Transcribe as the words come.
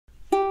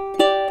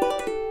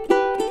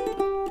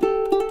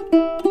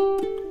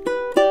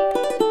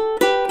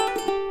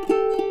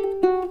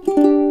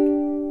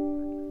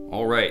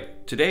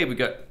today we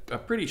got a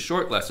pretty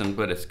short lesson,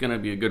 but it's going to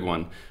be a good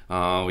one.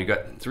 We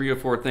got 3 or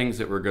 4 things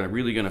that we're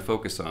really going to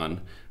focus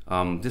on.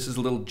 This is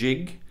a little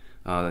jig,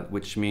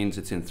 which means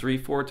it's in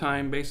 3/4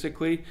 time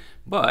basically,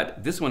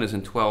 but this one is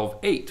in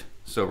 12/8.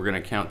 So we're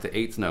going to count the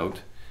 8th note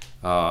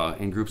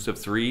in groups of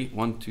 3.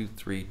 1, 2,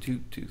 3,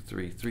 2, 2,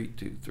 3, 3,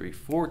 2, 3,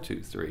 4,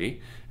 2,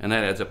 3, and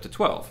that adds up to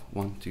 12.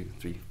 1, 2,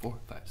 3, 4,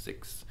 5,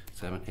 6,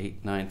 7,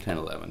 8, 9, 10,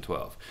 11,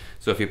 12.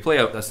 So if you play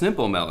a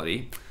simple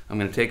melody, I'm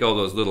going to take all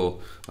those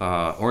little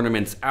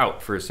ornaments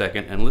out for a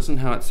second and listen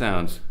how it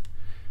sounds.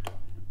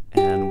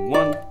 And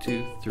 1,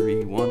 2,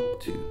 3, 1,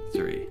 2,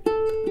 3.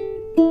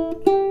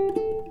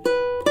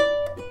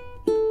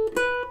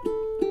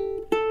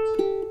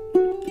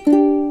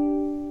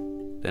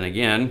 Then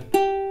again.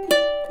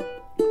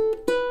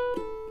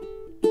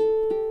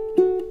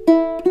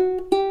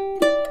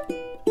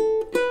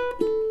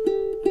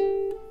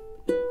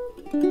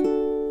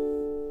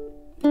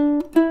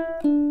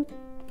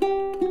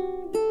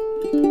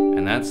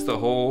 And that's the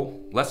whole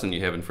lesson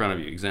you have in front of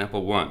you,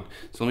 example 1.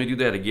 So let me do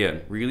that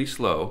again, really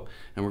slow,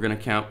 and we're going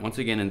to count once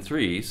again in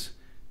 3s.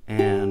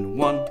 And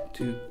 1,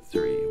 2,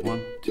 3,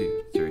 1,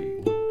 2, 3,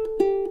 1.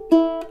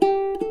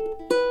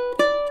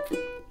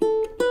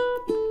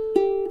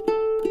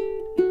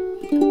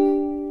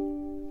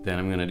 Then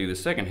I'm going to do the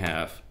second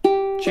half.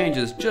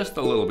 Changes just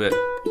a little bit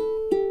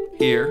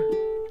here.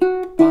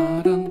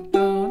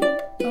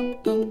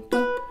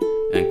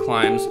 And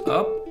climbs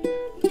up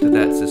to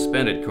that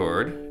suspended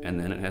chord, and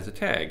then it has a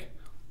tag.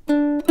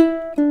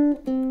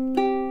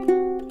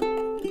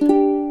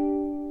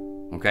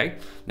 Okay,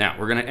 now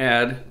we're going to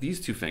add these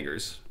 2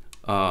 fingers,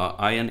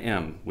 I and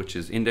M, which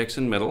is index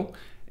and middle,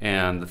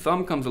 and the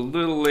thumb comes a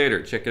little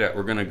later. Check it out.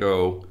 We're going to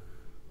go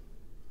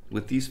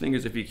with these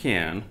fingers if you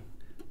can,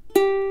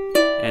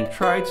 and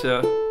try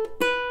to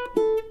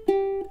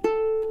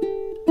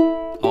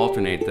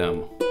alternate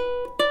them.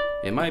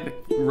 It might be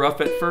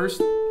rough at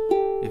first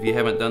if you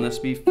haven't done this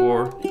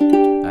before.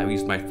 I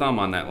used my thumb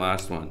on that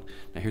last one.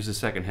 Now here's the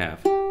second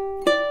half.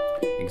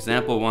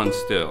 Example 1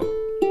 still.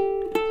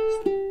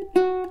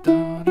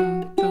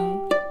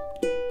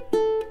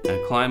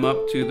 And climb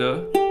up to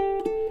the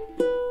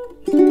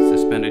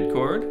suspended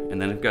chord,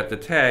 and then I've got the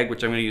tag,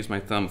 which I'm going to use my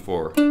thumb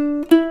for.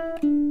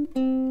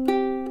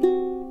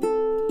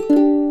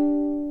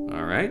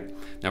 Alright,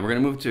 now we're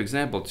going to move to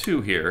example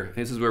 2 here.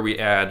 This is where we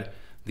add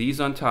these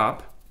on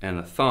top and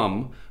a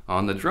thumb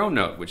on the drone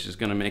note, which is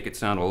going to make it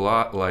sound a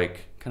lot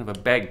like kind of a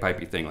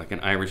bagpipey thing, like an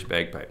Irish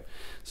bagpipe.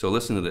 So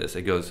listen to this.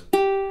 It goes,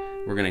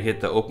 we're going to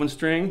hit the open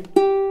string,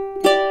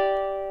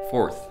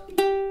 4th.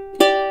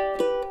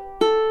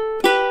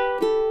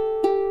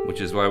 Which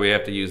is why we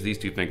have to use these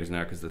 2 fingers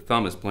now, because the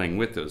thumb is playing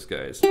with those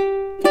guys.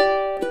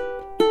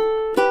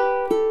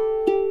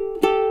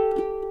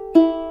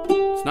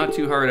 It's not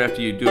too hard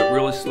after you do it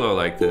really slow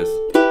like this.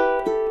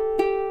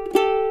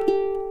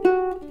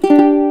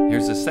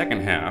 Here's the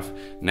second half.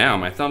 Now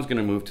my thumb's going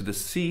to move to the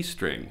C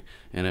string,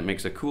 and it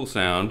makes a cool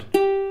sound.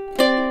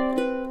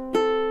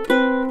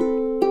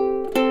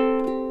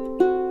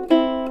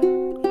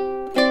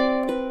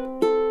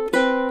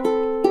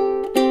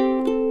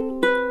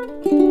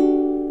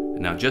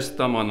 And now just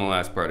thumb on the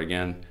last part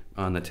again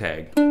on the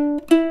tag.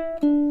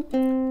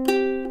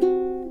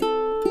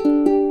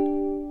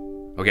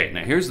 Okay,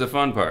 now here's the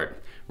fun part.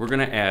 We're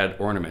going to add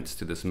ornaments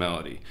to this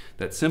melody.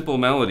 That simple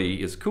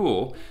melody is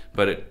cool,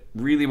 but it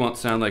really won't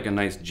sound like a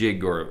nice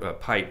jig or a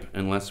pipe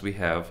unless we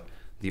have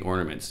the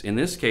ornaments. In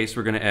this case,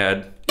 we're going to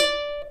add,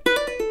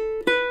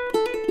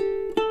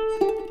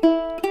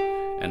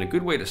 and a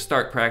good way to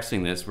start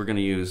practicing this, we're going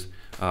to use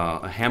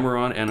a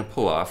hammer-on and a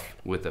pull-off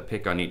with a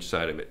pick on each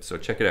side of it. So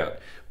check it out.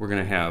 We're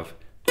going to have,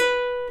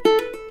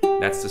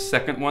 that's the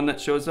second one that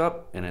shows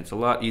up, and it's a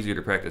lot easier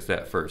to practice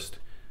that first.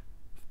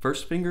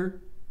 First finger,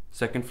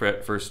 2nd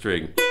fret, 1st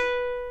string,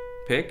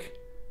 pick,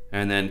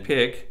 and then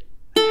pick,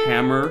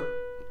 hammer,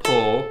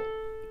 pull,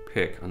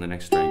 pick on the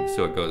next string.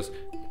 So it goes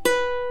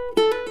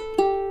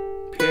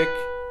pick,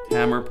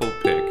 hammer, pull,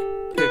 pick,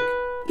 pick,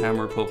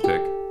 hammer, pull,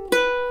 pick.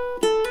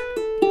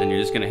 And you're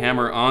just going to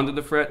hammer onto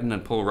the fret and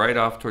then pull right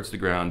off towards the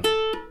ground.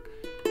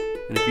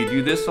 And if you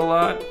do this a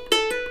lot,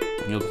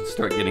 you'll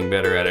start getting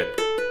better at it.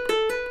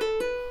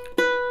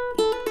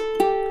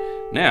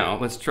 Now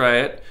let's try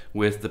it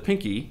with the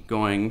pinky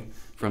going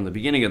from the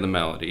beginning of the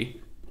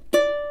melody.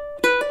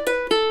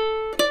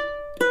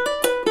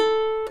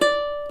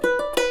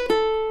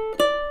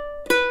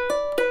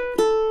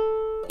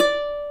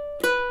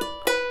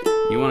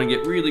 You want to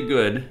get really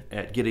good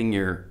at getting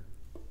your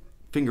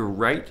finger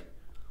right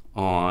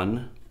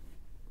on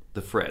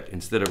the fret.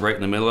 Instead of right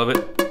in the middle of it,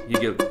 you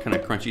get kind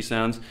of crunchy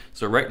sounds.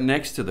 So right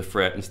next to the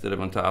fret instead of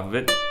on top of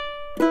it.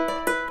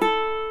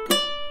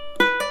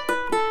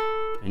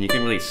 And you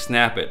can really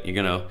snap it. You're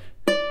going to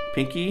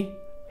pinky,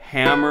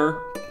 hammer,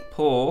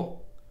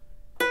 pull,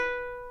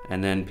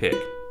 and then pick.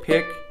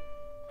 Pick,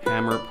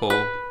 hammer,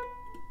 pull,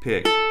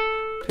 pick.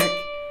 Pick,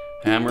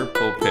 hammer,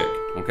 pull, pick.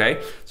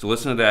 Okay? So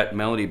listen to that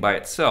melody by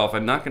itself.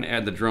 I'm not going to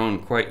add the drone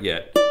quite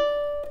yet.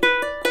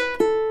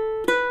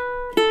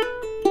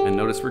 And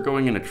notice we're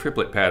going in a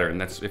triplet pattern.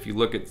 That's if you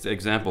look at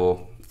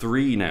example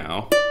 3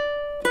 now.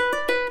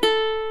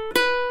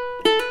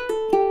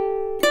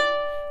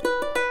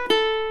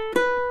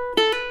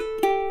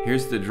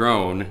 Here's the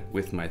drone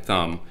with my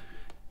thumb,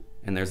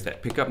 and there's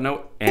that pickup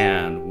note,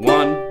 and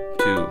 1,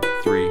 2,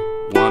 3,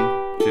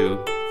 1,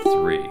 2,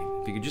 3.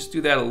 If you could just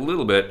do that a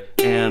little bit,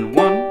 and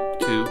 1,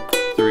 2,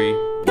 3,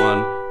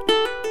 1.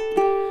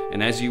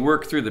 And as you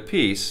work through the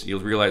piece,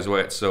 you'll realize why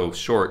it's so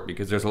short,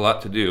 because there's a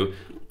lot to do.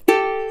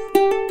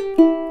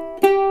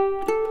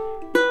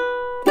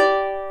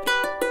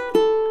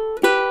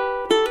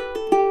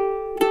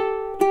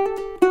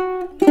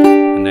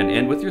 And then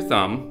end with your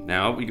thumb.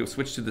 Now we go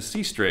switch to the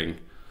C string,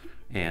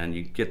 and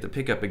you get the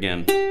pickup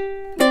again.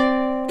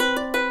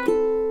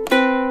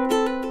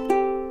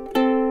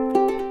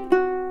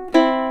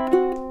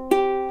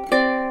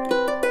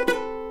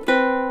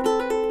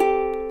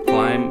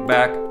 Climb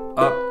back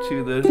up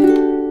to the,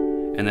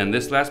 and then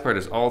this last part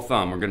is all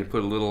thumb. We're going to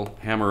put a little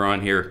hammer on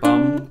here.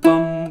 Bum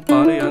bum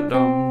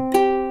ba-da-dum.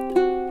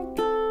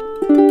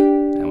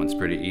 That one's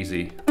pretty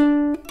easy.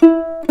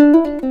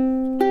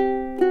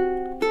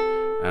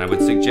 And I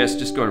would suggest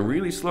just going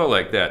really slow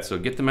like that. So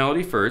get the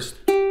melody first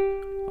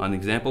on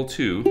example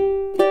 2.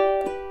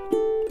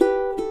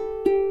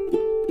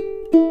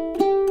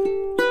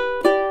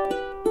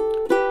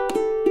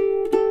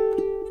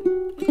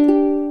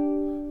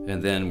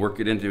 And then work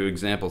it into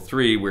example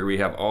 3 where we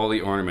have all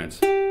the ornaments.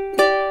 And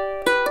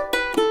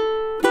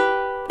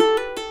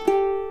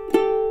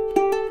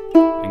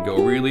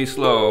go really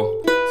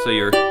slow so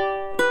you're...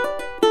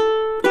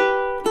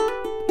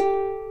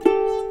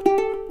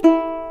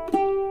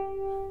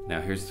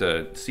 Now here's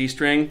the C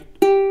string.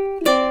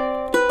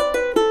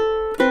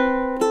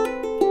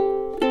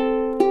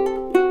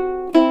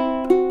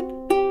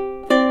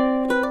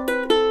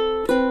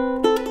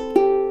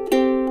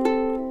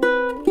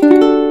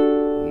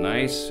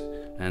 Nice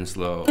and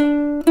slow.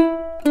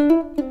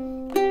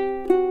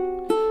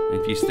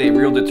 If you stay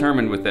real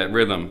determined with that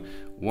rhythm,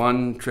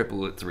 1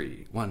 triplet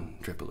 3, 1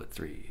 triplet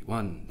 3,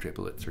 1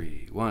 triplet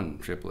 3, 1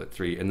 triplet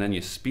 3, and then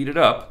you speed it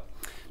up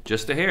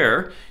just a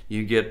hair,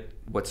 you get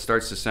what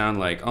starts to sound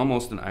like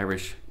almost an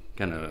Irish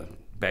kind of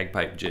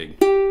bagpipe jig.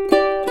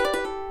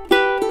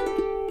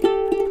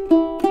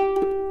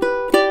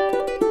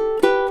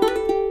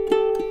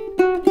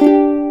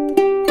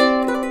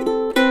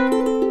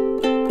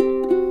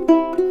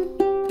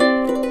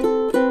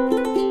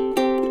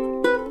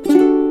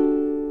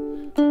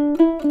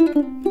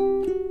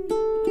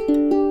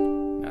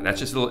 That's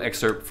just a little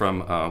excerpt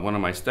from one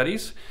of my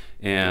studies,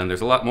 and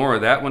there's a lot more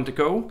of that one to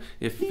go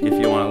if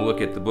you want to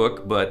look at the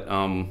book, but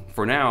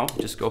for now,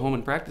 just go home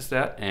and practice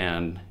that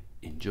and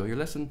enjoy your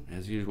lesson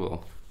as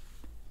usual.